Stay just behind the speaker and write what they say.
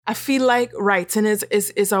I feel like writing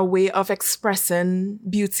is a way of expressing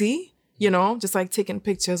beauty, just like taking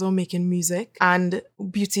pictures or making music. And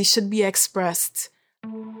beauty should be expressed.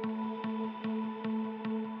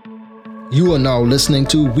 You are now listening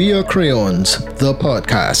to We Are Crayons, the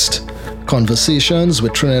podcast. Conversations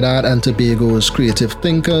with Trinidad and Tobago's creative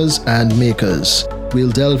thinkers and makers.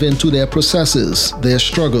 We'll delve into their processes, their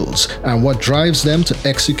struggles, and what drives them to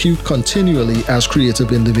execute continually as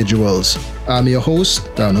creative individuals. I'm your host,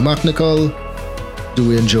 Dano McNichol.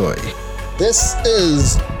 Do enjoy. This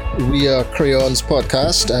is We Are Crayons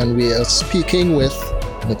podcast, and we are speaking with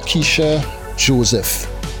Nakisha Joseph,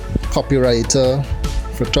 copywriter,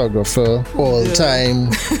 photographer,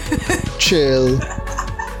 all-time, chill.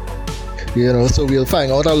 So we'll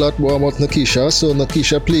find out a lot more about Nakisha. So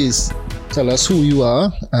Nakisha, please tell us who you are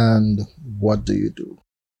and what do you do?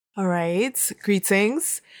 All right.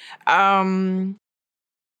 Greetings. So I'm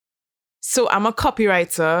a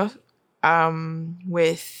copywriter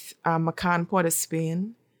with McCann Porter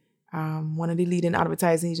Spain, one of the leading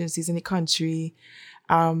advertising agencies in the country.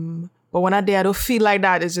 But when I don't feel like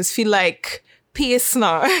that. It just feel like peace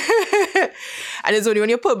now. And it's only when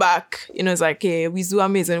you pull back, it's like, hey, we do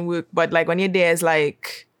amazing work. But like when you're there, it's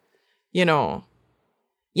like, you're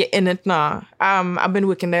in it now. I've been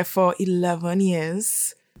working there for 11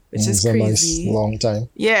 years, which is crazy. A nice long time.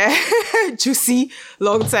 Yeah, juicy,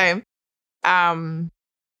 long time. And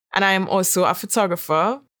I am also a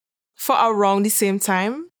photographer for around the same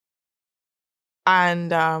time.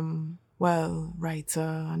 And, writer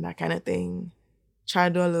and that kind of thing. Try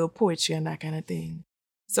to do a little poetry and that kind of thing.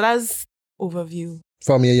 So that's overview.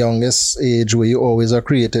 From your youngest age, were you always a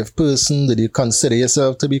creative person? Did you consider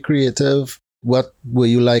yourself to be creative? What were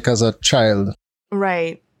you like as a child?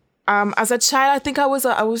 Right. As a child, I think I was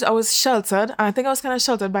sheltered. And I think I was kind of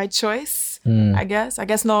sheltered by choice, I guess. I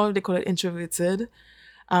guess now they call it introverted.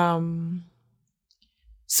 So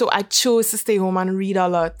I chose to stay home and read a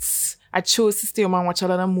lot. I chose to stay home and watch a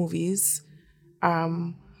lot of movies.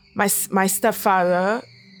 My stepfather,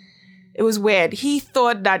 it was weird. He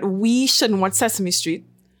thought that we shouldn't watch Sesame Street.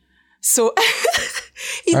 So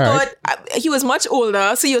he thought he was much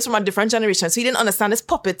older. So he was from a different generation. So he didn't understand this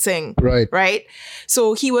puppet thing. Right.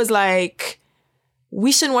 So he was like,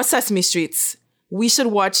 we shouldn't watch Sesame Street. We should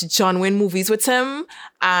watch John Wayne movies with him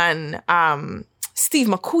and Steve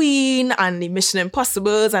McQueen and the Mission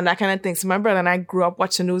Impossibles and that kind of thing. So my brother and I grew up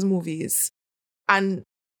watching those movies. And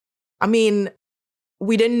I mean,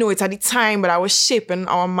 we didn't know it at the time, but I was shaping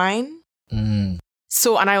our mind.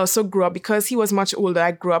 So, and I also grew up, because he was much older,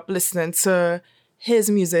 I grew up listening to his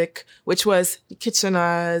music, which was the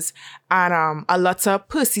Kitcheners and a lot of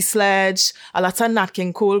Percy Sledge, a lot of Nat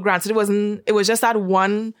King Cole. Granted, it was just that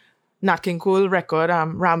one Nat King Cole record,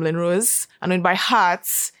 Ramblin' Rose, I know it by heart.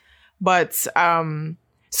 But,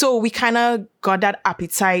 so we kind of got that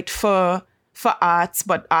appetite for art,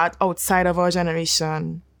 but art outside of our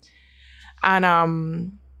generation.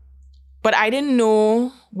 And, but I didn't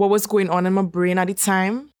know what was going on in my brain at the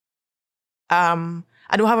time. I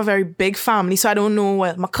don't have a very big family, so I don't know,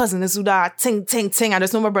 well, my cousin is do that, ting. I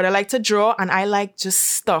just know my brother liked to draw, and I like just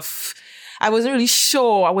stuff. I wasn't really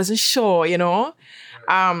sure. So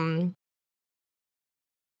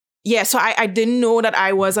I didn't know that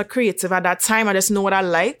I was a creative at that time. I just know what I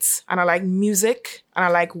liked, and I like music, and I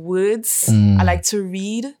like words. I like to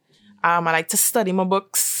read. I like to study my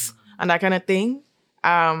books and that kind of thing.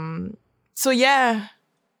 So yeah.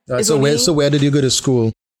 So where did you go to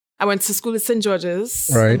school? I went to school at St. George's,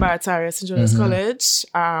 right. in Barataria, St. George's College.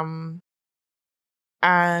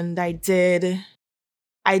 And I did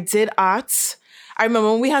art. I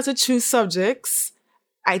remember when we had to choose subjects,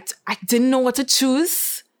 I didn't know what to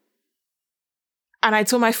choose. And I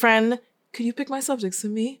told my friend, could you pick my subjects for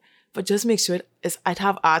me? But just make sure I'd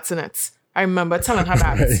have arts in it. I remember telling her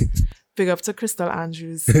that. Right. Big up to Crystal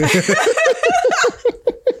Andrews.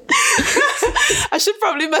 I should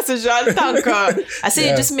probably message her and thank her. I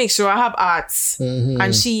said, just make sure I have arts.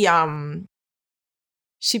 And she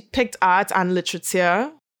picked art and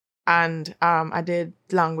literature. And I did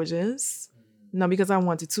languages. Not because I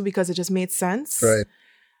wanted to, because it just made sense. Right.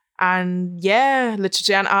 And yeah,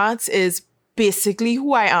 literature and art is basically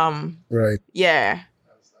who I am. Right. Yeah.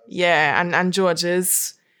 Yeah. And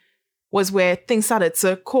George's was where things started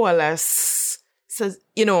to coalesce. So,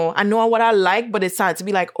 I know what I like, but it started to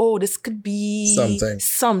be like, oh, this could be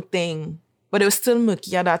something. But it was still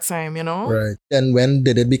murky at that time, Right. And when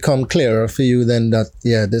did it become clearer for you then that,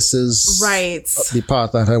 this is the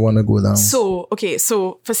path that I want to go down? So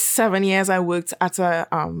for 7 years, I worked at a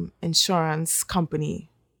insurance company,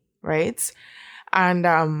 right? And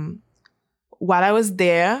while I was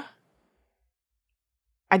there,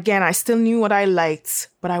 again, I still knew what I liked,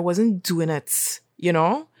 but I wasn't doing it, you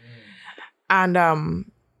know? And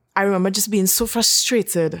I remember just being so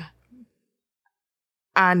frustrated.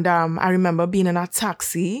 And I remember being in a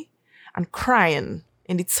taxi and crying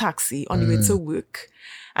in the taxi on the way to work.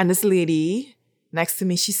 And this lady next to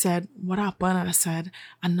me, she said, "What happened?" And I said,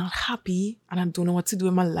 "I'm not happy and I don't know what to do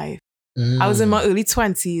in my life." I was in my early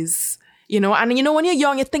 20s, you know, and you know, when you're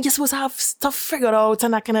young, you think you're supposed to have stuff figured out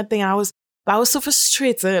and that kind of thing. I was so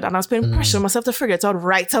frustrated and I was putting pressure on myself to figure it out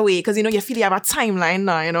right away because, you know, you feel you have a timeline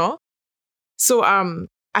now, you know. So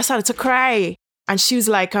I started to cry and she was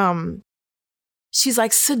like, she's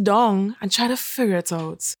like, "Sit down and try to figure it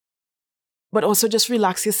out. But also just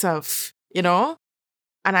relax yourself, you know?"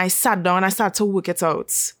 And I sat down and I started to work it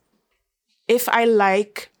out. If I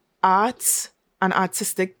like art and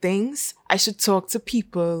artistic things, I should talk to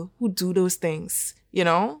people who do those things, you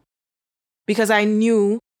know? Because I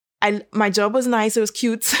knew my job was nice, it was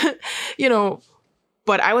cute, you know,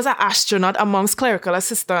 but I was an astronaut amongst clerical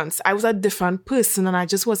assistants. I was a different person and I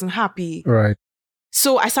just wasn't happy. Right.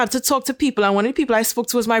 So I started to talk to people, and one of the people I spoke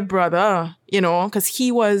to was my brother, you know, because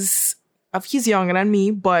he's younger than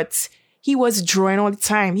me, but he was drawing all the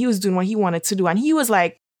time. He was doing what he wanted to do. And he was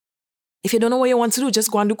like, "If you don't know what you want to do,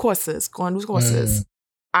 just go and do courses. Go and do courses."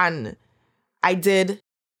 And I did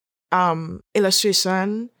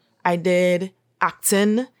illustration. I did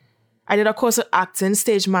acting. I did a course of acting,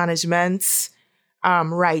 stage management,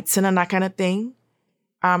 writing and that kind of thing.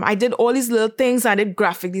 I did all these little things. I did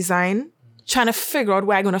graphic design, trying to figure out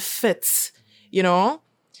where I'm going to fit, you know?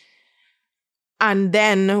 And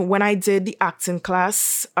then when I did the acting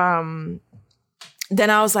class, then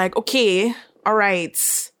I was like, okay, all right.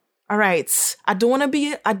 I don't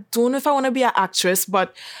know if I want to be an actress,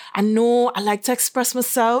 but I know I like to express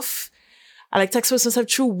myself. I like to express myself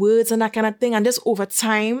through words and that kind of thing. And just over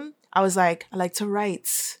time, I was like, I like to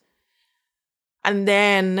write. And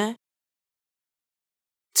then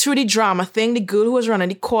through the drama thing, the girl who was running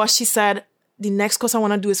the course, she said, "The next course I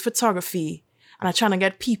want to do is photography. And I'm trying to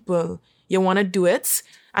get people. You want to do it?"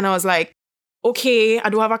 And I was like, okay, I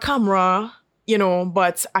don't have a camera, you know,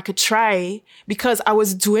 but I could try, because I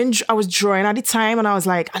was drawing at the time and I was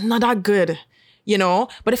like, I'm not that good, you know,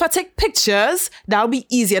 but if I take pictures, that'll be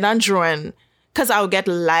easier than drawing, because I'll get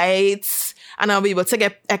lights and I'll be able to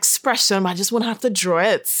get expression, but I just won't have to draw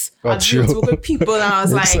it. I'll be able to work with people. And I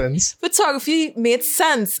was like, sense. Photography made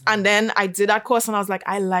sense. And then I did that course and I was like,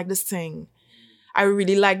 I like this thing. I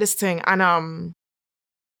really like this thing. And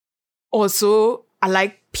also, I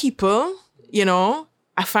like people, you know.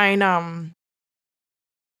 I find,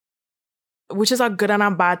 which is a good and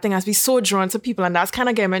a bad thing, I be so drawn to people, and that's kind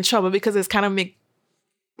of getting me in trouble because it's kind of make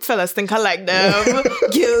fellas think I like them.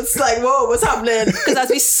 Girls like, whoa, what's happening? Because I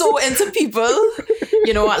be so into people,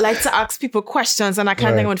 you know. I like to ask people questions, and I kind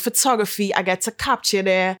of think with photography, I get to capture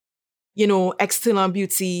their, you know, external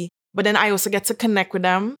beauty, but then I also get to connect with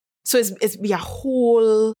them. So it's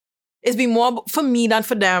be more for me than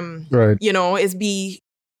for them. Right. You know, it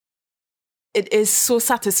is so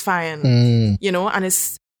satisfying, you know, and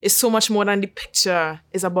it's so much more than the picture.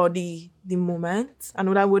 It's about the moment. I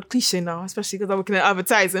know that word cliche now, especially because I'm working in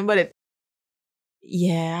advertising, but I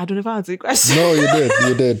don't know if I answered the question. No, you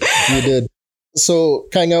did. So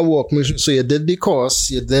kind of walk me through. So you did the course,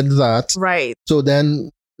 you did that. Right. So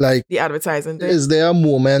then, like, the advertising thing. Is there a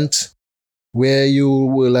moment where you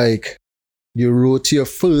were like, you wrote your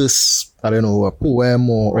first, I don't know, a poem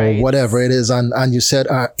or whatever it is, and you said,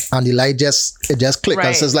 and the light just clicked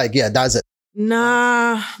and says like, yeah, that's it.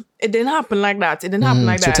 Nah, it didn't happen like that. So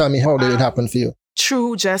tell me, how did it happen for you?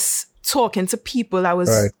 Through just talking to people. I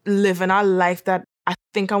was living a life that I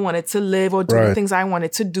think I wanted to live, or doing things I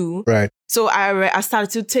wanted to do. Right. So I started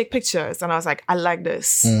to take pictures, and I was like, I like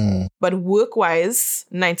this. But work-wise,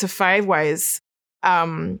 9 to 5-wise,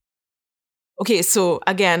 okay, so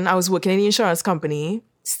again, I was working in the insurance company,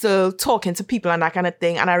 still talking to people and that kind of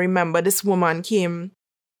thing. And I remember this woman came.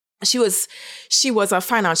 She was a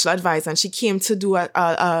financial advisor, and she came to do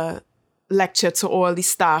a lecture to all the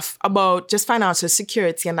staff about just financial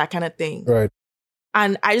security and that kind of thing. Right.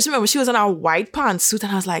 And I just remember she was in a white pantsuit,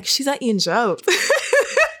 and I was like, she's an angel.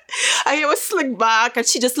 And it was slicked back, and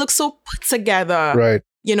she just looked so put together. Right.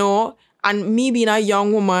 You know, and me being a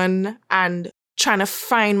young woman and trying to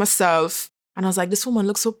find myself. And I was like, this woman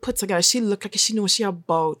looks so put together. She looked like she knew what she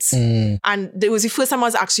about. And it was the first time I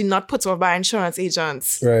was actually not put off by insurance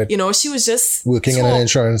agents. Right. You know, she was just working in an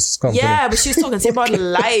insurance company. Yeah, but she was talking to you about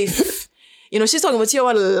life. You know, she's talking with you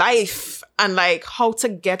about life and like how to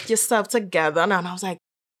get yourself together. And I was like,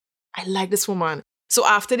 I like this woman. So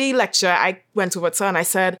after the lecture, I went over to her and I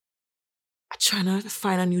said, I'm trying to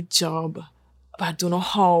find a new job. but I don't know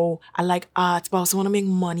how. I like art, but I also want to make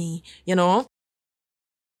money, you know?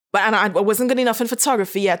 But and I wasn't good enough in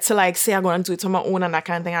photography yet to like say I'm going to do it on my own and that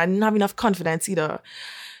kind of thing. I didn't have enough confidence either.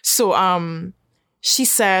 So she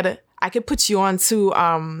said, I could put you on to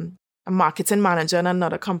a marketing manager in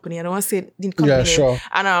another company. I don't want to say the company. Yeah, sure.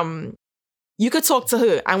 And you could talk to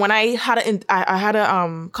her. And when I had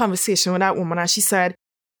a conversation with that woman, and she said,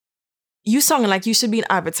 you sounding like you should be in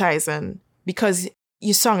advertising because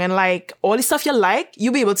you sounding like all the stuff you like,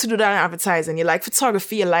 you'll be able to do that in advertising. You like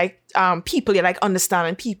photography, you like people, you like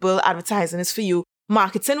understanding people. Advertising is for you.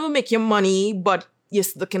 Marketing will make you money, but you're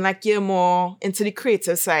looking like you're more into the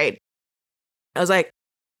creative side. I was like,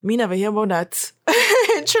 me never hear about that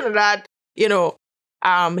in Trinidad, you know.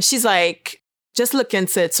 She's like, just look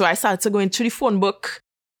into it. So I started to go into the phone book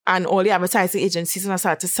and all the advertising agencies, and I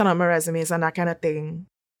started to send out my resumes and that kind of thing.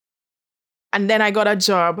 And then I got a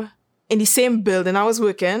job in the same building I was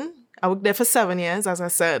working. I worked there for 7 years, as I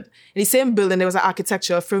said. In the same building, there was an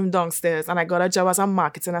architectural firm downstairs, and I got a job as a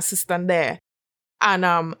marketing assistant there. And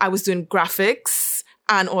I was doing graphics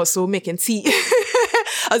and also making tea.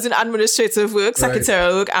 I was doing administrative work,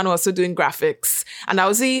 secretarial work, and also doing graphics. And that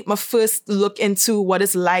was my first look into what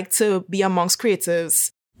it's like to be amongst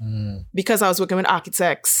creatives. Because I was working with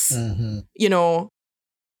architects, you know.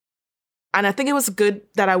 And I think it was good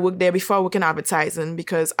that I worked there before working in advertising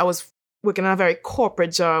because I was working in a very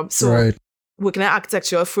corporate job. So working in an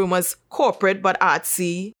architectural firm was corporate but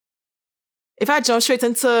artsy. If I jumped straight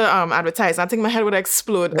into advertising, I think my head would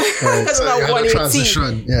explode. It was a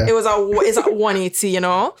 180. Yeah. It's a 180, you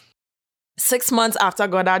know. 6 months after I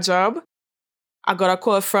got that job, I got a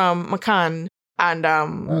call from McCann. And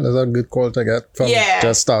that's a good call to get from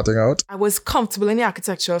just starting out. I was comfortable in the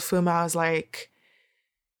architectural firm. I was like,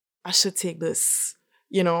 I should take this,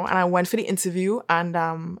 you know. And I went for the interview, and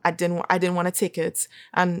I didn't want to take it.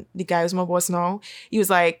 And the guy who's my boss now, he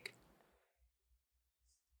was like,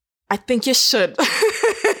 I think you should,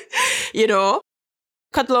 you know.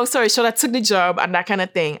 Cut the long story short, I took the job and that kind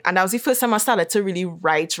of thing. And that was the first time I started to really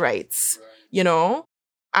write, you know.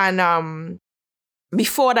 And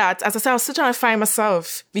before that, as I said, I was still trying to find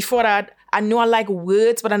myself. Before that, I knew I like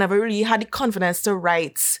words, but I never really had the confidence to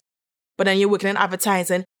write. But then you're working in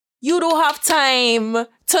advertising, you don't have time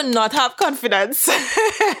to not have confidence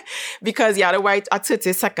because you had to write a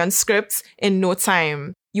 30-second script in no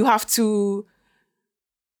time. You have to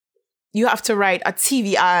write a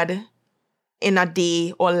TV ad in a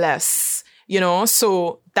day or less, you know?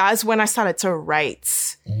 So that's when I started to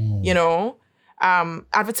write, you know?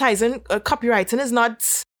 Advertising, copywriting is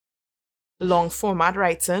not long format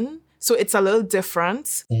writing. So it's a little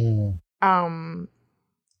different.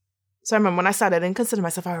 So I remember when I started, I didn't consider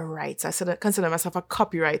myself a writer. I consider myself a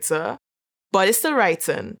copywriter, but it's still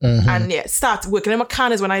writing. And start working in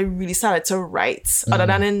McCann is when I really started to write. Other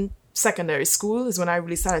than in secondary school is when I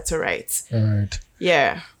really started to write. Right.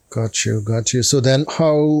 Yeah. Got you. So then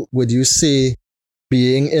how would you say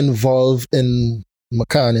being involved in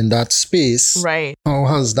McCann in that space, how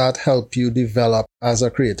has that helped you develop as a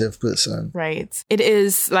creative person? Right. It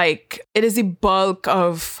is the bulk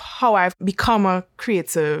of how I've become a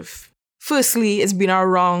creative. Firstly, it's been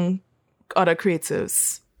around other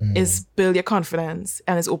creatives. Is build your confidence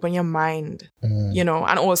and is open your mind, you know,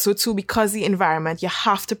 and also too, because the environment, you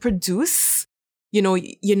have to produce, you know,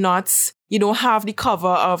 you don't have the cover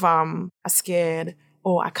of, I'm scared,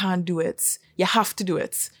 I can't do it. You have to do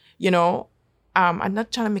it, you know. I'm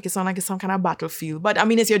not trying to make it sound like it's some kind of battlefield, but I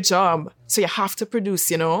mean, it's your job. So you have to produce,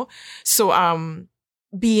 you know. So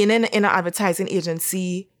being in an advertising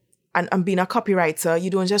agency and being a copywriter, you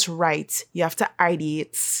don't just write, you have to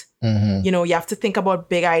ideate. You know, you have to think about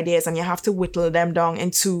big ideas and you have to whittle them down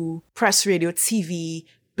into press, radio, TV,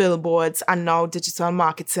 billboards, and now digital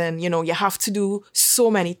marketing. You know, you have to do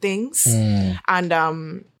so many things.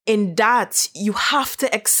 And in that, you have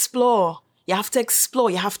to explore. You have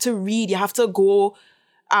to read, you have to go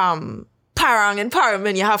Parang and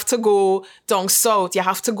Paramin, you have to go down south, you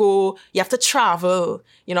have to travel,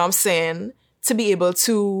 you know what I'm saying, to be able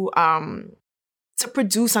to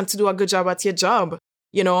produce and to do a good job at your job,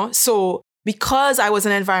 you know. So because I was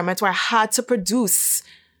in an environment where I had to produce,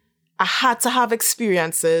 I had to have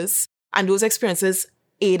experiences, and those experiences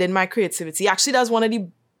aided my creativity. Actually, that's one of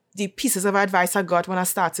the pieces of advice I got when I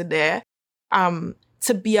started there.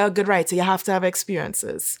 To be a good writer, you have to have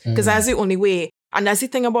experiences because that's the only way. And that's the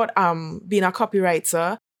thing about being a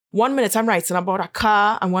copywriter. 1 minute I'm writing about a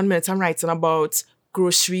car, and 1 minute I'm writing about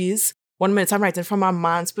groceries. 1 minute I'm writing from a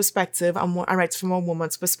man's perspective, and I'm writing from a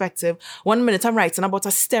woman's perspective. 1 minute I'm writing about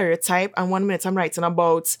a stereotype, and 1 minute I'm writing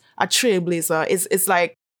about a trailblazer. It's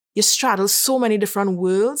like you straddle so many different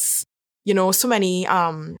worlds so many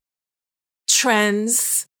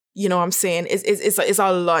trends, you know what I'm saying? It's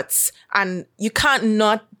a lot. And you can't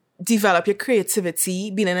not develop your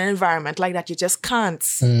creativity being in an environment like that. You just can't.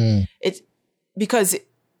 Because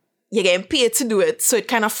you're getting paid to do it, so it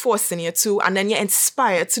kind of forcing you to, and then you're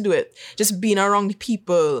inspired to do it. Just being around the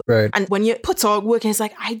people. Right. And when you put out work and it's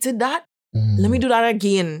like, I did that, let me do that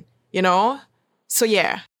again, So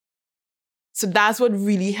yeah. So that's what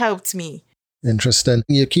really helped me. Interesting.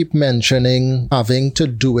 You keep mentioning having to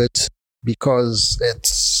do it because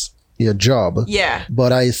it's your job. Yeah.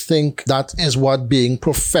 But I think that is what being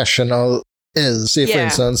professional is. Say, for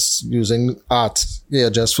instance, using art,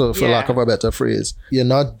 just for lack of a better phrase. You're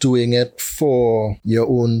not doing it for your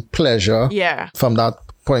own pleasure from that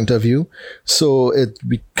point of view. So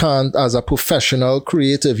we can't, as a professional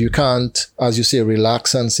creative, you can't, as you say,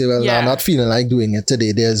 relax and say, well, I'm not feeling like doing it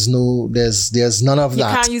today. There's none of that. You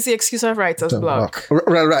can't use the excuse of writer's block.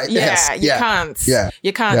 Right. Yeah, yes. You can't. Yeah.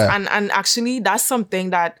 You can't. Yeah. And actually, that's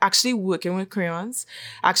something that actually working with crayons,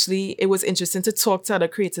 it was interesting to talk to other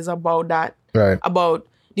creators about that. Right. About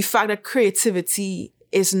the fact that creativity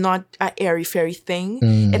is not an airy-fairy thing.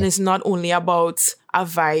 It is not only about a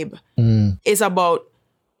vibe. It's about,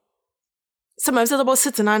 sometimes it's about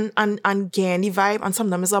sitting and getting the vibe, and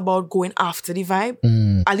sometimes it's about going after the vibe.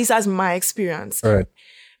 At least that's my experience. Right.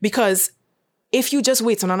 Because if you just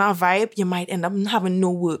wait on a vibe, you might end up having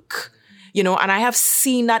no work. And I have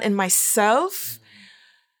seen that in myself.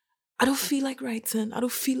 I don't feel like writing. I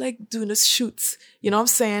don't feel like doing a shoot. You know what I'm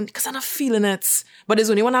saying? Because I'm not feeling it. But it's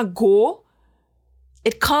only when I go,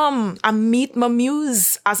 it come and meet my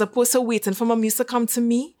muse, as opposed to waiting for my muse to come to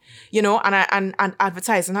me. And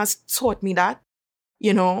advertising has taught me that,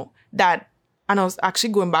 and I was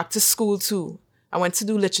actually going back to school too. I went to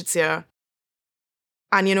do literature.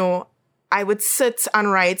 And, I would sit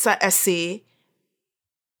and write an essay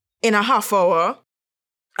in a half hour,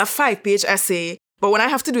 a 5-page essay. But when I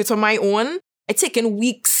have to do it on my own, it's taking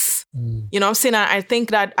weeks. You know what I'm saying? I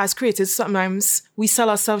think that as creatives, sometimes we sell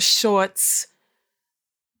ourselves short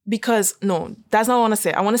because, no, that's not what I want to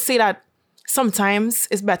say. I want to say that sometimes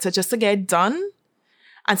it's better just to get it done.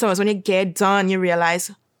 And sometimes when you get it done, you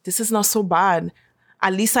realize this is not so bad.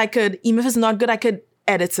 At least I could, even if it's not good, I could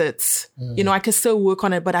edit it. I could still work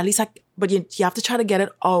on it, but at least but you have to try to get it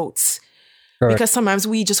out. Correct. Because sometimes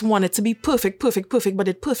we just want it to be perfect, but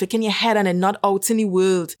it's perfect in your head and it's not out in the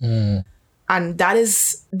world. And that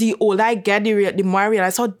is, the older I get, the more I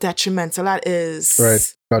realize how detrimental that is.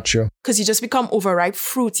 Right. Gotcha. Because you just become overripe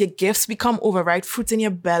fruit. Your gifts become overripe fruit in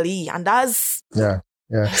your belly. And that's... Yeah.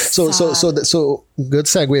 So good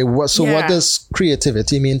segue. What does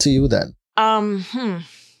creativity mean to you then? I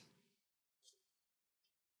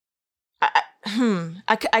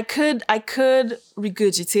could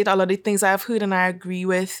regurgitate a lot of the things I've heard and I agree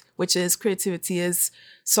with, which is creativity is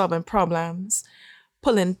solving problems,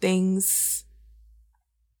 pulling things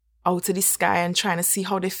out of the sky and trying to see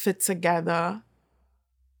how they fit together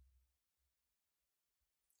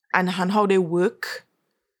and how they work.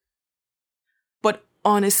 But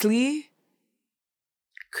honestly,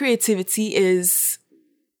 creativity is,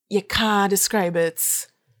 you can't describe it,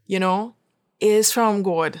 it is from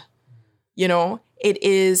God. It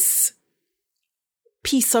is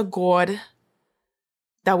piece of God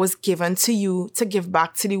that was given to you to give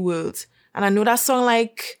back to the world. And I know that sounds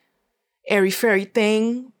like airy-fairy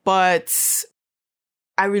thing, but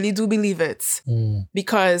I really do believe it.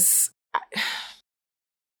 Because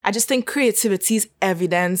I just think creativity is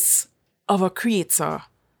evidence of a creator,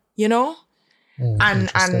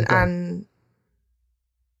 And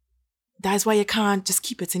that's why you can't just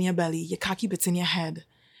keep it in your belly. You can't keep it in your head,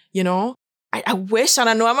 I wish, and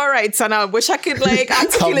I know I'm a writer, and I wish I could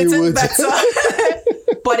articulate it better.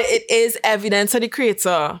 But it is evidence of the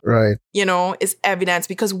creator. Right. It's evidence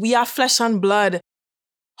because we are flesh and blood.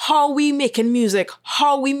 How we making music,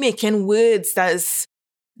 how we making words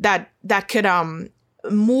that could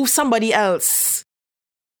move somebody else.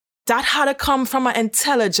 That had to come from an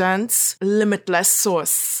intelligent, limitless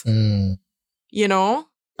source.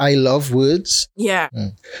 I love words. Yeah.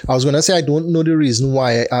 I was going to say, I don't know the reason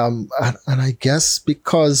why. And I guess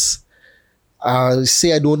because I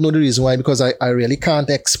say I don't know the reason why, because I really can't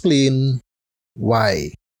explain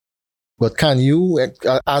why. But can you,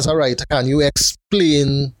 as a writer, can you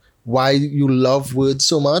explain why you love words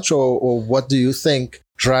so much? Or what do you think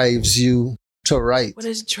drives you to write? What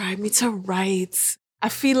does drive me to write? I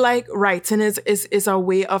feel like writing is a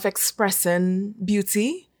way of expressing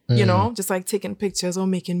beauty. Just like taking pictures or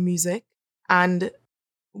making music. And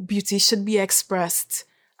beauty should be expressed.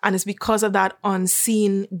 And it's because of that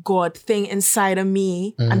unseen God thing inside of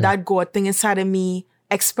me. And that God thing inside of me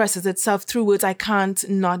expresses itself through words, I can't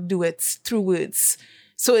not do it through words.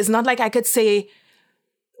 So it's not like I could say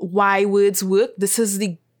why words work. This is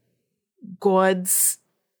the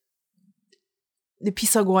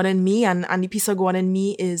piece of God in me, and the piece of God in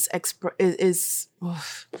me is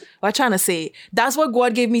what I'm trying to say. That's what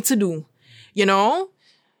God gave me to do, you know?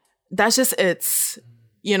 That's just it,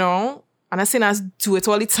 you know? And I'm saying I do it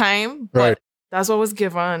all the time, but that's what was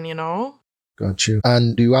given, you know? Got you.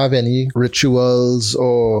 And do you have any rituals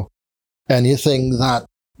or anything that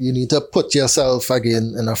you need to put yourself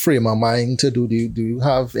again in a frame of mind to do? Do you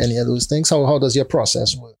have any of those things? How does your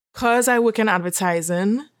process work? Because I work in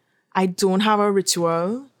advertising, I don't have a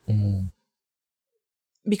ritual.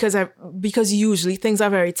 Because usually things are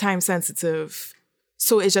very time sensitive.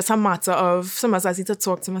 So it's just a matter of sometimes I need to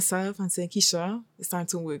talk to myself and say, Keisha, it's time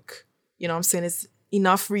to work. You know what I'm saying? It's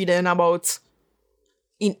enough reading about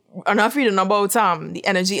the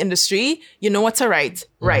energy industry. You know what to write.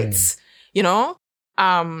 Right. You know?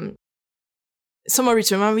 Some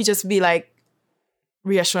ritual we just be like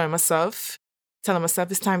reassuring myself, telling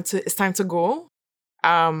myself it's time to go.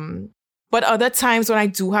 But other times when I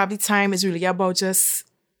do have the time, it's really about just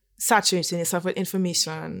saturating yourself with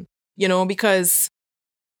information, you know, because,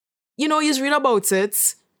 you know, you just read about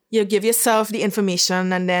it, you give yourself the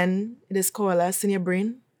information, and then it is coalesced in your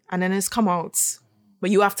brain, and then it's come out. But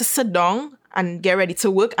you have to sit down and get ready to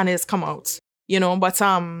work, and it's come out, you know. But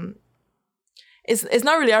it's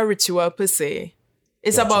not really a ritual per se.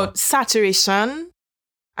 It's about saturation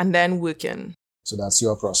and then working. So that's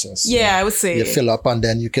your process. Yeah, I would say. You fill up and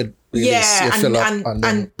then you could release. Yeah,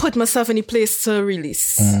 and put myself in a place to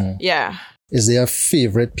release. Yeah. Is there a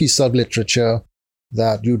favorite piece of literature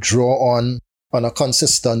that you draw on a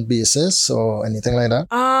consistent basis or anything like that?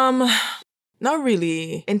 Not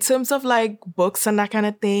really. In terms of like books and that kind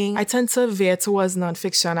of thing, I tend to veer towards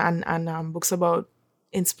nonfiction and books about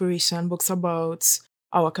inspiration, books about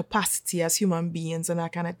our capacity as human beings and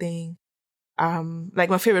that kind of thing. Like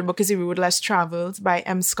my favorite book is The Road Less Traveled by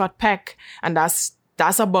M. Scott Peck. And that's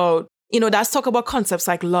about, you know, that's talk about concepts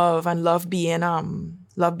like love and love being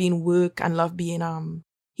work and love being,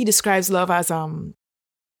 he describes love as,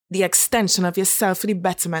 the extension of yourself for the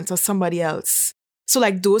betterment of somebody else. So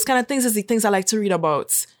like those kind of things is the things I like to read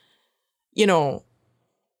about, you know,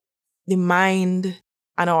 the mind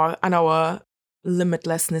and our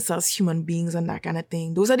limitlessness as human beings and that kind of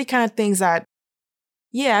thing. Those are the kind of things that,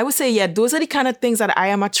 yeah, I would say, yeah, those are the kind of things that I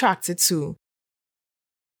am attracted to.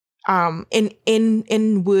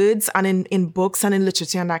 In words and in books and in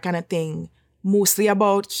literature and that kind of thing, mostly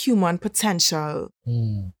about human potential.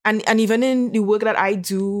 And even in the work that I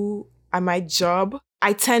do at my job,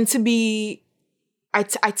 I tend to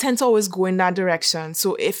always go in that direction.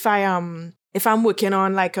 So if I'm working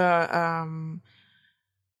on like because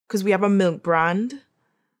we have a milk brand,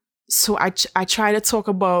 so I try to talk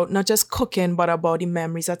about not just cooking, but about the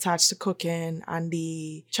memories attached to cooking and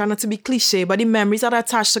try not to be cliche, but the memories that are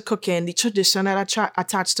attached to cooking, the tradition that are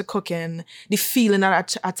attached to cooking, the feeling that are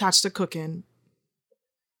attached to cooking,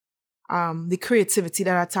 the creativity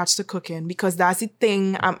that are attached to cooking, because that's the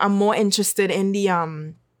thing. I'm more interested in the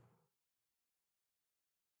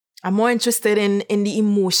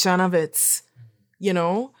emotion of it, you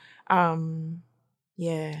know?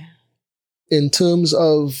 Yeah. In terms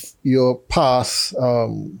of your path,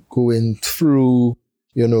 going through,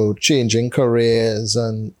 you know, changing careers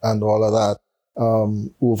and all of that,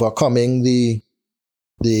 overcoming the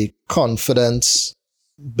confidence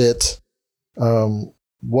bit,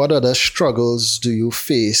 what other struggles do you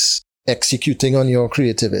face executing on your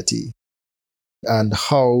creativity? And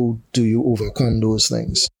how do you overcome those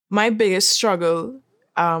things? My biggest struggle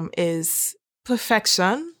is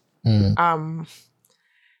perfection.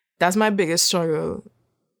 That's my biggest struggle.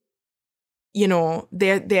 You know,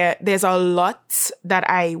 there's a lot that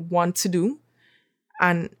I want to do,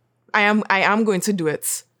 and I am going to do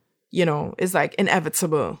it. You know, it's like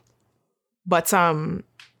inevitable. But I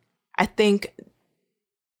think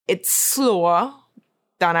it's slower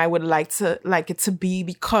than I would like it to be,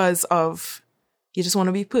 because of you just want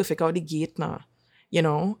to be perfect out the gate now, you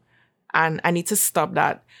know? And I need to stop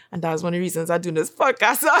that. And that's one of the reasons I do this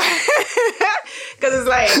podcast. Because it's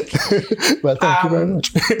like... Well, thank you very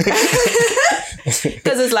much.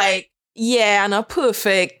 Because it's like, yeah, I'm not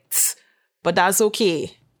perfect, but that's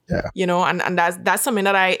okay. Yeah. You know, and that's something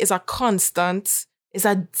that is a constant, is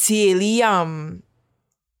a daily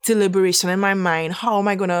deliberation in my mind. How am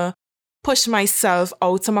I going to push myself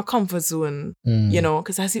out of my comfort zone? You know,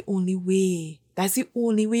 because that's the only way. That's the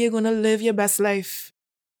only way you're going to live your best life.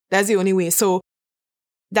 That's the only way. So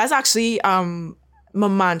that's actually my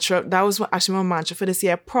mantra, that was actually my mantra for this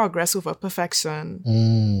year, progress over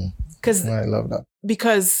perfection. Because I love that.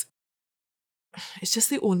 Because it's just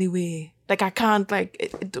the only way. Like, I can't, like,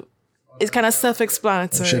 it's kind of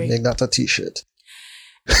self-explanatory. I should make that a t-shirt.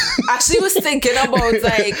 Actually was thinking about,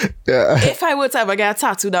 like, if I were to ever get a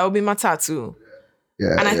tattoo, that would be my tattoo.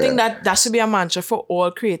 Yeah, and I think that should be a mantra for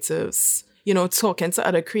all creatives. You know, talking to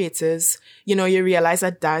other creators, you know, you realize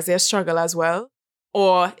that that's their struggle as well.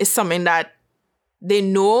 Or it's something that they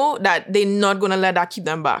know that they're not going to let that keep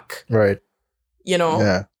them back. Right. You know?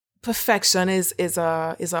 Yeah. Perfection is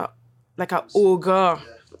a like an ogre.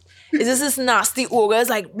 It's just this nasty ogre. It's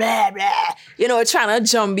like, blah, blah, you know, trying to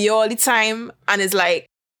jump you all the time. And it's like,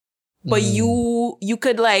 but you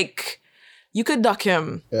could duck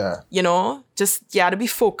him. Yeah. You know, just you have to be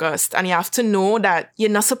focused, and you have to know that you're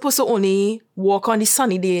not supposed to only walk on the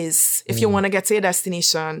sunny days if you want to get to your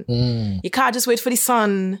destination. You can't just wait for the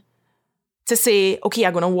sun to say, okay,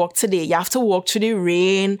 I'm going to walk today. You have to walk through the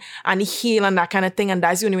rain and the hail and that kind of thing, and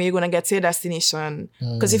that's the only way you're going to get to your destination.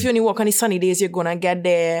 Because if you only walk on the sunny days, you're going to get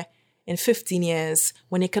there in 15 years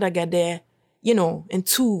when you could have get there, you know, in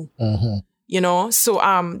 2. You know, so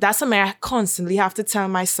that's something I constantly have to tell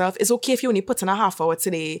myself. It's okay if you only put in a half hour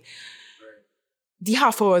today. The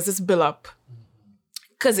half hours is build up.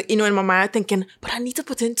 Because, you know, in my mind, I'm thinking, but I need to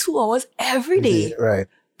put in 2 hours every day. Right.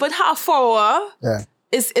 But half hour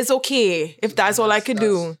is okay if that's all I could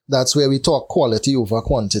do. That's where we talk quality over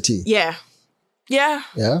quantity. Yeah. Yeah.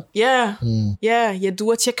 Yeah? Yeah. Yeah. You do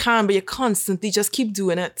what you can, but you constantly just keep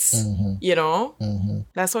doing it. You know?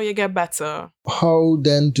 That's how you get better. How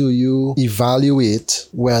then do you evaluate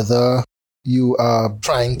whether you are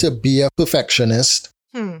trying to be a perfectionist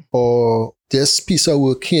or this piece of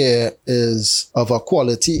work here is of a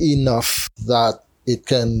quality enough that it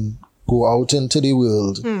can go out into the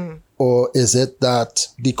world? Or is it that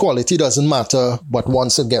the quality doesn't matter, but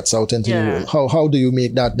once it gets out into the world? How do you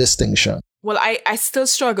make that distinction? Well, I still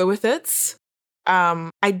struggle with it.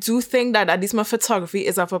 I do think that at least my photography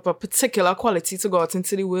is of a particular quality to go out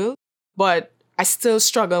into the world, but I still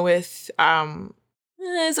struggle with,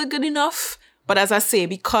 is it good enough? But as I say,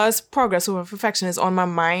 because progress over perfection is on my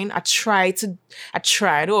mind, I try to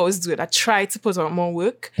always do it. I try to put out more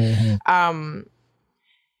work. I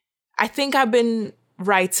think I've been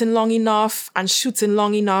writing long enough and shooting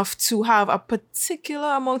long enough to have a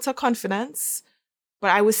particular amount of confidence. But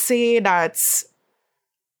I would say that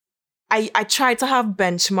I try to have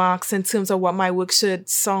benchmarks in terms of what my work should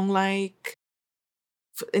sound like,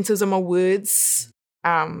 in terms of my words,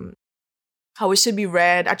 how it should be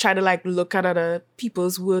read. I try to like look at other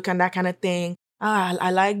people's work and that kind of thing. I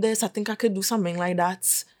like this. I think I could do something like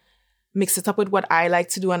that. Mix it up with what I like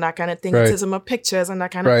to do and that kind of thing. In terms of my pictures and that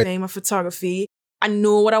kind of thing, my photography. I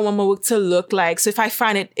know what I want my work to look like. So if I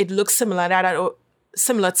find it looks similar to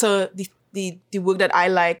the work that I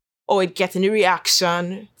like, or it getting the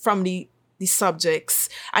reaction from the subjects,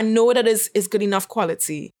 I know that is good enough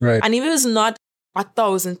quality. Right. And even if it's not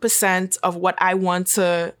 1,000% of what I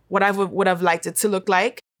would have liked it to look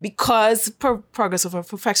like, because progress over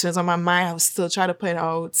perfection is on my mind, I will still try to put it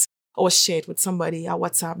out or share it with somebody, or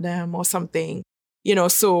WhatsApp them or something. You know,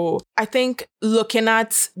 so I think looking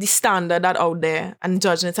at the standard that out there and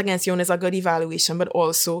judging it against your own is a good evaluation, but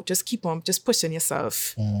also just keep on just pushing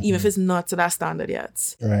yourself, even if it's not to that standard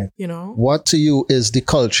yet. Right. You know? What to you is the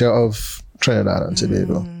culture of Trinidad and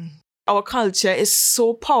Tobago? Our culture is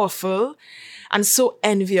so powerful and so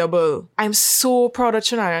enviable. I'm so proud of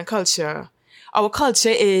Trinidadian culture. Our culture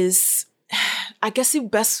is, I guess the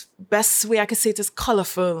best way I could say it is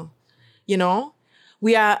colorful, you know?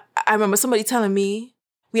 I remember somebody telling me,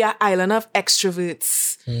 we are island of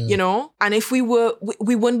extroverts, you know? And if we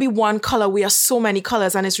wouldn't be one color, we are so many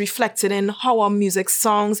colors, and it's reflected in how our music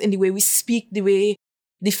sounds, in the way we speak, the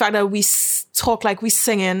fact that we talk like we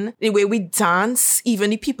singing, the way we dance. Even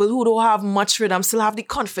the people who don't have much rhythm still have the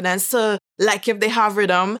confidence to like if they have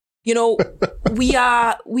rhythm. You know, we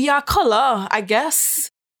are color, I guess,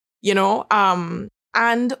 you know?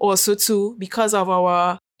 And also too, because of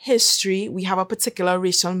our history, we have a particular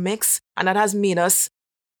racial mix, and that has made us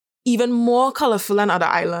even more colorful than other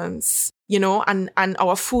islands, you know, and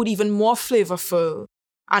our food even more flavorful,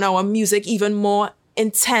 and our music even more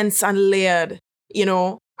intense and layered, you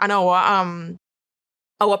know, and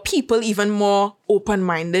our people even more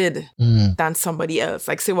open-minded than somebody else.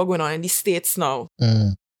 Like, say, what's going on in the States now.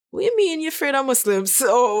 What do you mean you're afraid of Muslims?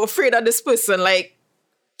 Or afraid of this person? Like,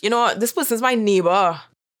 you know, this person's my neighbor.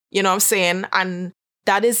 You know what I'm saying? And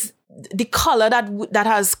that is the color that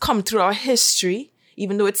has come through our history,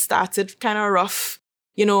 even though it started kind of rough.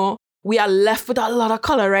 You know, we are left with a lot of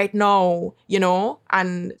color right now, you know,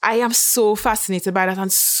 and I am so fascinated by that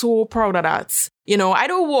and so proud of that. You know, I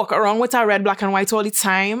don't walk around with a red, black, and white all the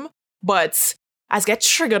time, but I get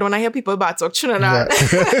triggered when I hear people about talk Trinidad.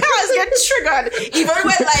 Yeah. I get triggered. Even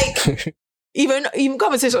when like, even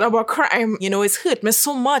conversation about crime, you know, it's hurt me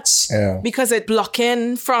so much because it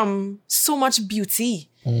blocking from so much beauty.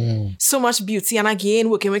 So much beauty. And again,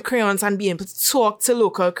 working with crayons and being able to talk to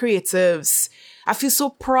local creatives. I feel so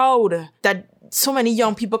proud that so many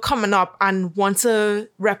young people coming up and want to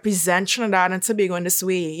represent Trinidad and Tobago in this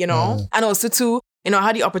way, you know? And also too, you know, I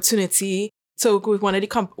had the opportunity to work with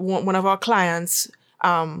one of our clients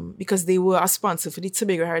because they were a sponsor for the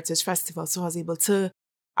Tobago Heritage Festival. So I was able to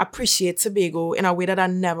appreciate Tobago in a way that I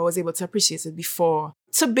never was able to appreciate it before.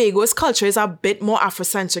 Tobago's culture is a bit more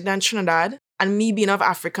Afrocentric than Trinidad. And me being of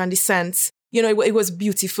African descent, you know, it was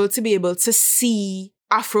beautiful to be able to see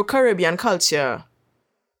Afro-Caribbean culture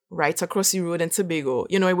right across the road in Tobago.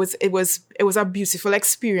 You know, it was a beautiful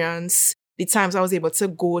experience. The times I was able to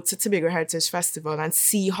go to Tobago Heritage Festival and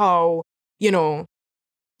see how, you know,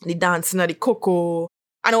 the dancing of the cocoa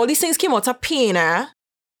and all these things came out of pain,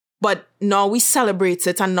 but now we celebrate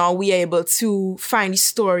it and now we are able to find the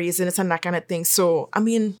stories in it and that kind of thing. So, I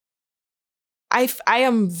mean, I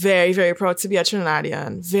am very, very proud to be a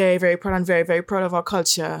Trinidadian. Very, very proud and very, very proud of our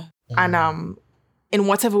culture. And in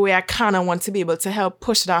whatever way I can, I want to be able to help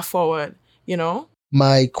push that forward, you know?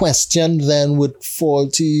 My question then would fall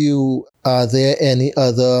to you. Are there any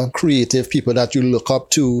other creative people that you look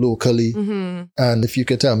up to locally? And if you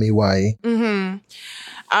could tell me why.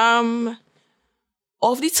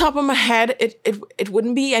 Off the top of my head, it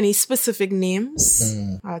wouldn't be any specific names.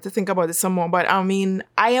 I have to think about this some more. But I mean,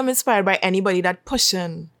 I am inspired by anybody that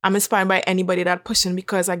pushing. I'm inspired by anybody that pushing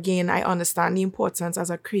because, again, I understand the importance as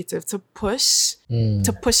a creative to push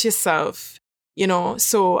yourself, you know?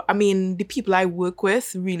 So, I mean, the people I work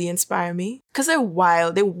with really inspire me because they're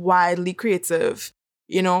wildly creative,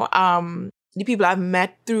 you know? The people I've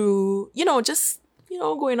met through, you know, just, you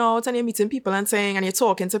know, going out and you're meeting people and you're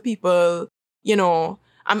talking to people. You know,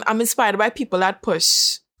 I'm inspired by people that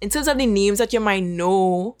push. In terms of the names that you might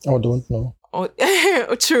know. Or don't know.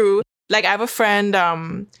 True. Like I have a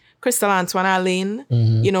friend, Crystal Antoine Alain.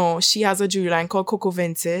 You know, she has a jewelry line called Coco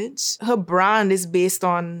Vintage. Her brand is based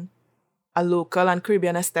on a local and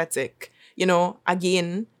Caribbean aesthetic. You know,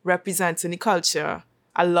 again, representing the culture.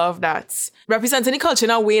 I love that. Representing the culture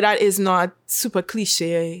in a way that is not super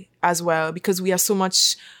cliche as well, because we are so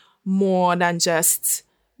much more than just,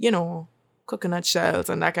 you know, coconut shells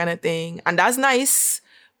and that kind of thing. And that's nice.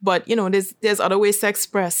 But, you know, there's other ways to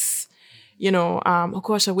express, you know, oh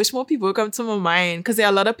gosh, I wish more people would come to my mind because there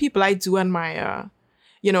are a lot of people I do admire,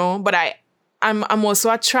 you know, but I'm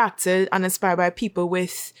also attracted and inspired by people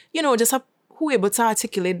with, you know, just who are able to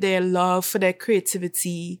articulate their love for their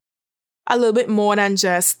creativity a little bit more than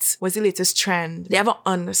just what's the latest trend. They have an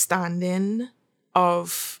understanding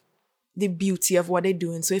of the beauty of what they're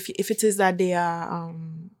doing. So if it is that they are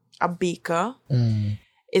a baker,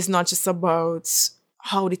 it's not just about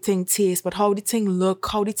how the thing tastes, but how the thing look,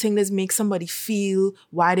 how the thing does make somebody feel,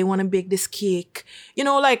 why they want to bake this cake. You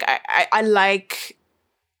know, like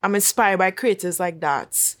I'm inspired by creators like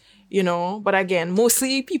that, you know. But again,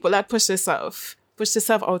 mostly people that push themselves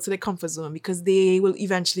out to the comfort zone because they will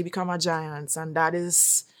eventually become a giants. And that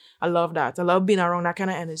is, I love that. I love being around that kind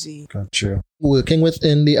of energy. Gotcha. Working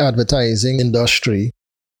within the advertising industry,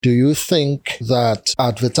 do you think that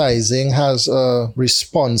advertising has a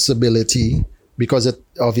responsibility because it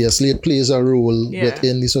plays a role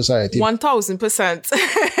within the society?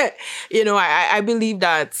 1000%. You know, I believe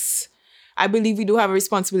that. I believe we do have a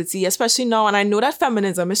responsibility, especially now. And I know that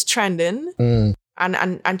feminism is trending. And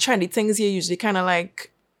trendy things you usually kind of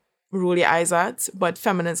like roll your eyes at. But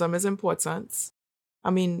feminism is important. I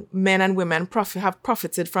mean, men and women have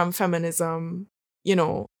profited from feminism. You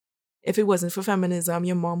know, if it wasn't for feminism,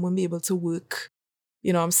 your mom wouldn't be able to work.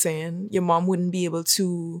 You know what I'm saying? Your mom wouldn't be able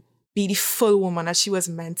to be the full woman that she was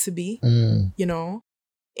meant to be. You know,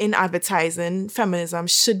 in advertising, feminism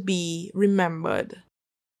should be remembered.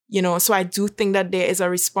 You know, so I do think that there is a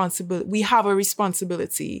responsibility. We have a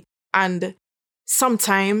responsibility. And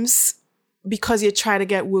sometimes, because you're trying to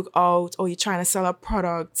get work out or you're trying to sell a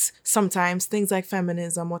product, sometimes things like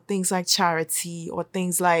feminism or things like charity or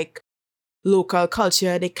things like local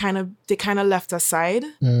culture, they kind of left aside.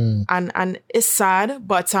 And it's sad.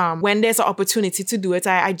 But when there's an opportunity to do it,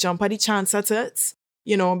 I jump at the chance at it.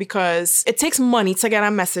 You know, because it takes money to get a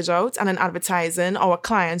message out, and in advertising, our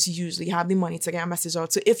clients usually have the money to get a message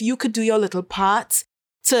out. So if you could do your little part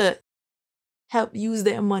to help use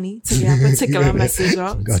their money to get a particular message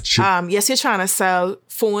out. Gotcha. Yes, you're trying to sell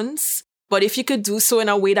phones, but if you could do so in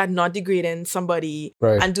a way that not degrading somebody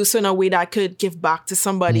and do so in a way that could give back to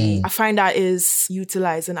somebody, I find that is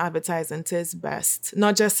utilizing advertising to its best.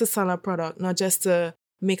 Not just to sell a product, not just to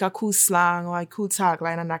make a cool slang or a cool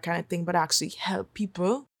tagline and that kind of thing, but actually help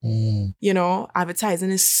people. You know,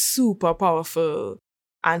 advertising is super powerful.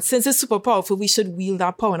 And since it's super powerful, we should wield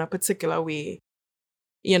that power in a particular way.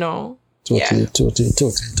 You know?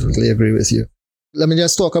 Totally agree with you. Let me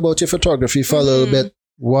just talk about your photography for a little bit.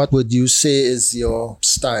 What would you say is your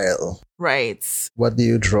style? Right. What do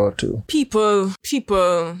you draw to? People.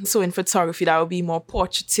 So in photography, that would be more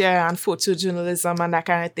portraiture and photojournalism and that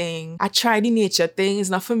kind of thing. I try the nature thing.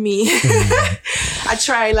 It's not for me. I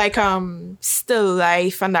try like still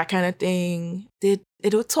life and that kind of thing.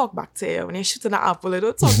 It will talk back to you. When you're shooting an apple, it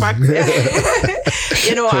will talk back to you.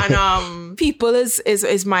 You know, and people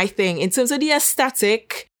is my thing. In terms of the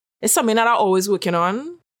aesthetic, it's something that I'm always working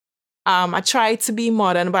on. I try to be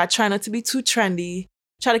modern, but I try not to be too trendy.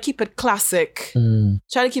 Try to keep it classic.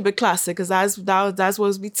 Try to keep it classic because that's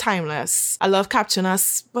what be timeless. I love capturing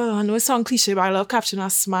us. Well, I know it sounds cliche, but I love capturing a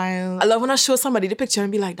smile. I love when I show somebody the picture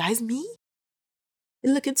and be like, that is me?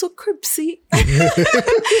 You're looking so cripsy.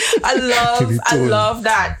 I love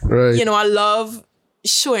that. Right. You know, I love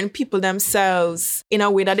showing people themselves in a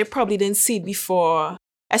way that they probably didn't see it before.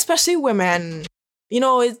 Especially women. You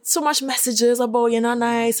know, it's so much messages about you're not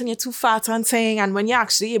nice and you're too fat and thing. And when you're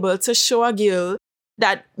actually able to show a girl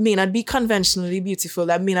that may not be conventionally beautiful,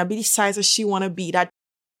 that may not be the size that she want to be, that,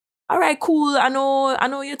 all right, cool, I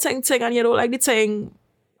know you're thing and you don't like the thing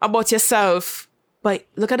about yourself, but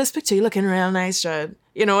look at this picture, you're looking real nice, Judd.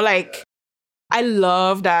 You know, like, I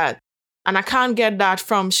love that. And I can't get that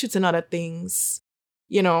from shooting other things,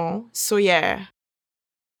 you know? So, yeah.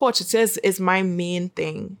 Portraits is my main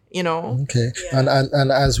thing, you know? Okay. Yeah.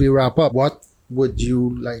 And as we wrap up, what would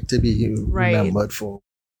you like to be remembered for?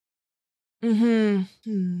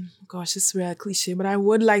 Gosh, it's real cliche, but I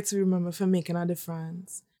would like to remember for making a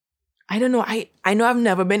difference. I don't know. I know I've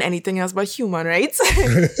never been anything else but human, right?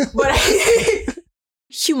 But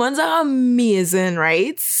humans are amazing,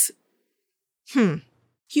 right?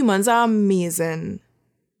 Humans are amazing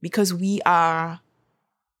because we are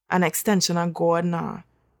an extension of God now,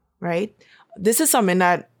 right? This is something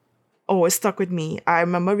that always stuck with me. I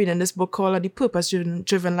remember reading this book called The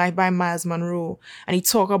Purpose-Driven Life by Miles Monroe, and he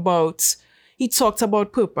talked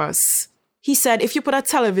about purpose. He said, if you put a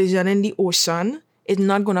television in the ocean, it's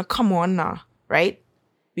not going to come on now, right?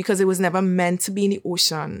 Because it was never meant to be in the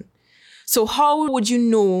ocean. So how would you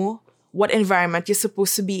know what environment you're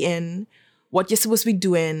supposed to be in, what you're supposed to be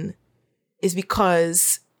doing, is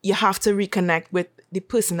because you have to reconnect with the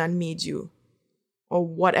person that made you or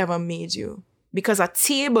whatever made you. Because a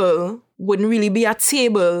table wouldn't really be a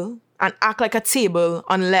table and act like a table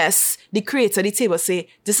unless the creator of the table say,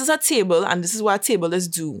 this is a table and this is what a table is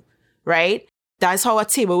do, right? That's how a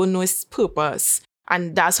table will know its purpose.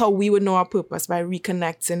 And that's how we would know our purpose, by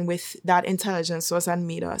reconnecting with that intelligence source that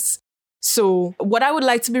made us. So what I would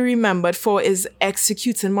like to be remembered for is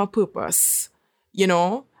executing my purpose, you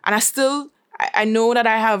know? And I know that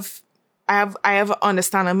I have an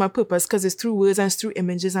understanding of my purpose because it's through words and it's through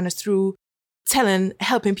images and it's through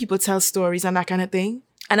helping people tell stories and that kind of thing.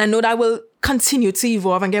 And I know that will continue to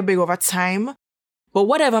evolve and get big over time. But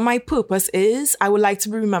whatever my purpose is, I would like to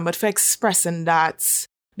be remembered for expressing that,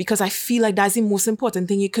 because I feel like that's the most important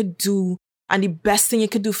thing you could do and the best thing you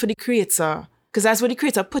could do for the creator. Because that's what the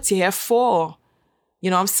creator put you here for. You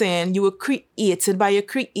know what I'm saying? You were created by your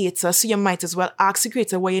creator, so you might as well ask the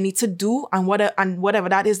creator what you need to do, and whatever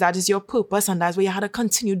that is your purpose, and that's what you had to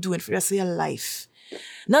continue doing for the rest of your life.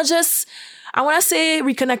 Not just, I want to say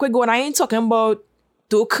reconnect with God. I ain't talking about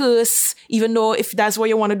don't curse, even though if that's what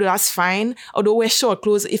you want to do, that's fine. Or don't wear short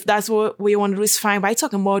clothes, if that's what you want to do, is fine. But I'm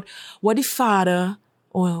talking about what the Father,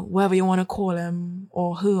 or whatever you want to call him,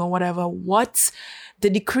 or her, or whatever, what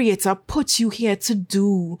did the creator put you here to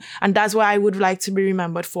do? And that's what I would like to be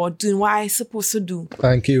remembered for, doing what I'm supposed to do.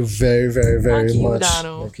 Thank you very, very, very much.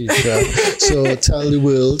 Dano. Thank you, So tell the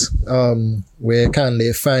world, where can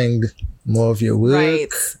they find more of your work? Right.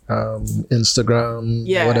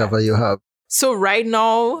 Instagram, whatever you have. So right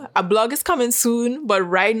now, a blog is coming soon, but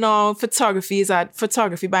right now, photography is at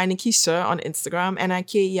Photography by Nikisha on Instagram,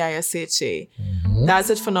 Nikisha. That's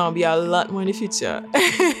it for now. Be a lot more in the future.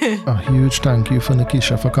 A huge thank you for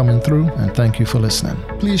Nikisha for coming through, and thank you for listening.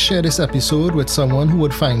 Please share this episode with someone who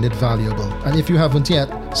would find it valuable. And if you haven't yet,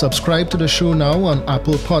 subscribe to the show now on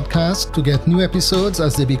Apple Podcasts to get new episodes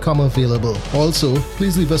as they become available. Also,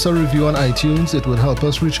 please leave us a review on iTunes. It would help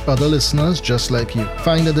us reach other listeners just like you.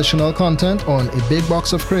 Find additional content on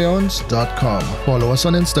abigboxofcrayons.com. Follow us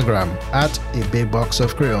on Instagram at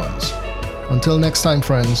abigboxofcrayons. Until next time,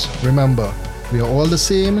 friends, remember, we are all the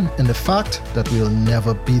same in the fact that we'll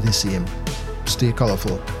never be the same. Stay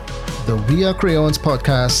colorful. The We Are Crayons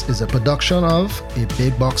podcast is a production of A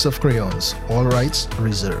Big Box of Crayons. All rights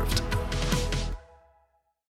reserved.